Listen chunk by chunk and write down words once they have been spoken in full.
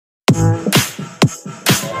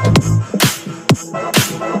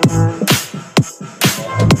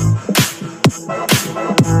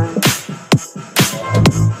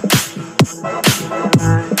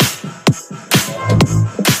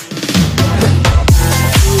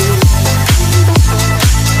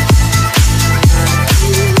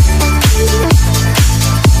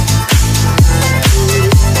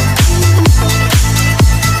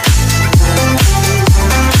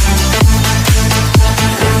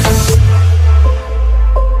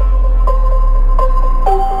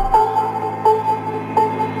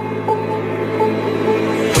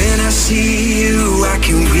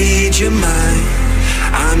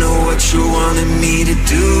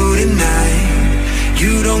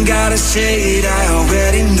don't gotta say it, I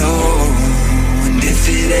already know. And if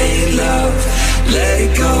it ain't love, let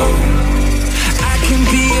it go. I can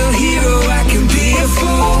be your hero, I can be a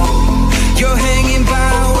fool. You're hanging by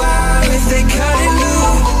a wire if they cut it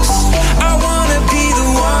loose. I wanna be the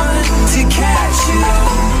one to catch you,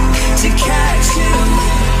 to catch you,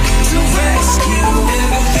 to rescue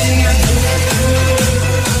everything I do.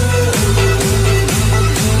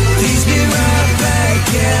 Leads me right back,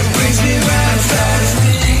 yeah, brings me right back.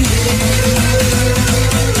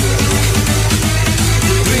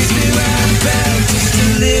 Brings me right back, just a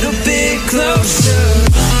little bit closer.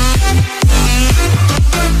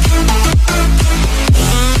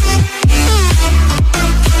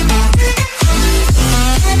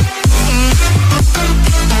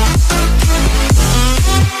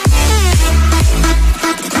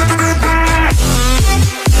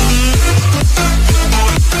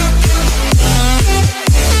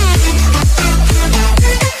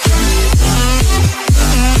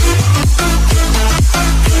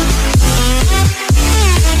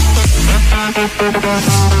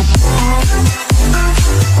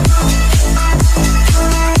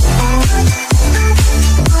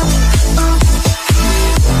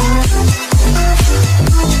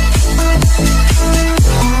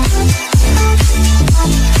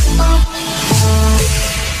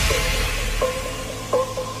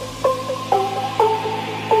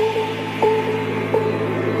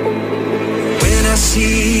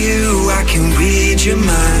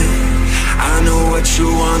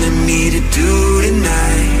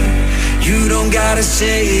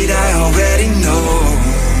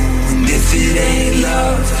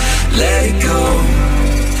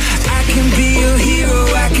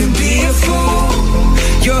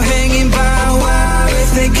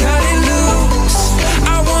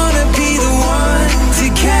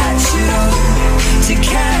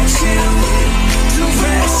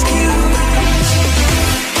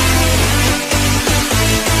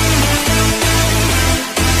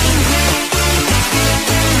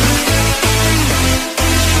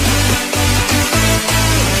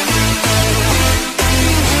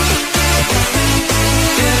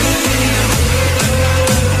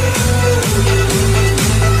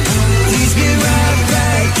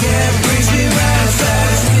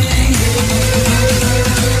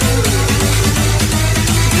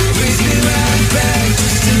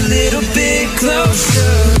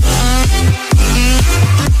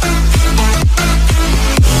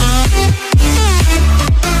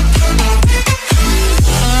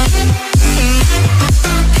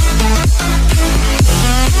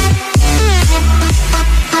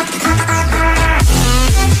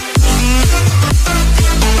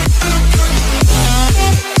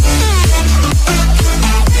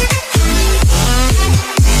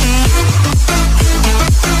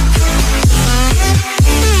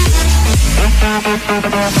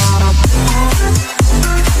 Bye.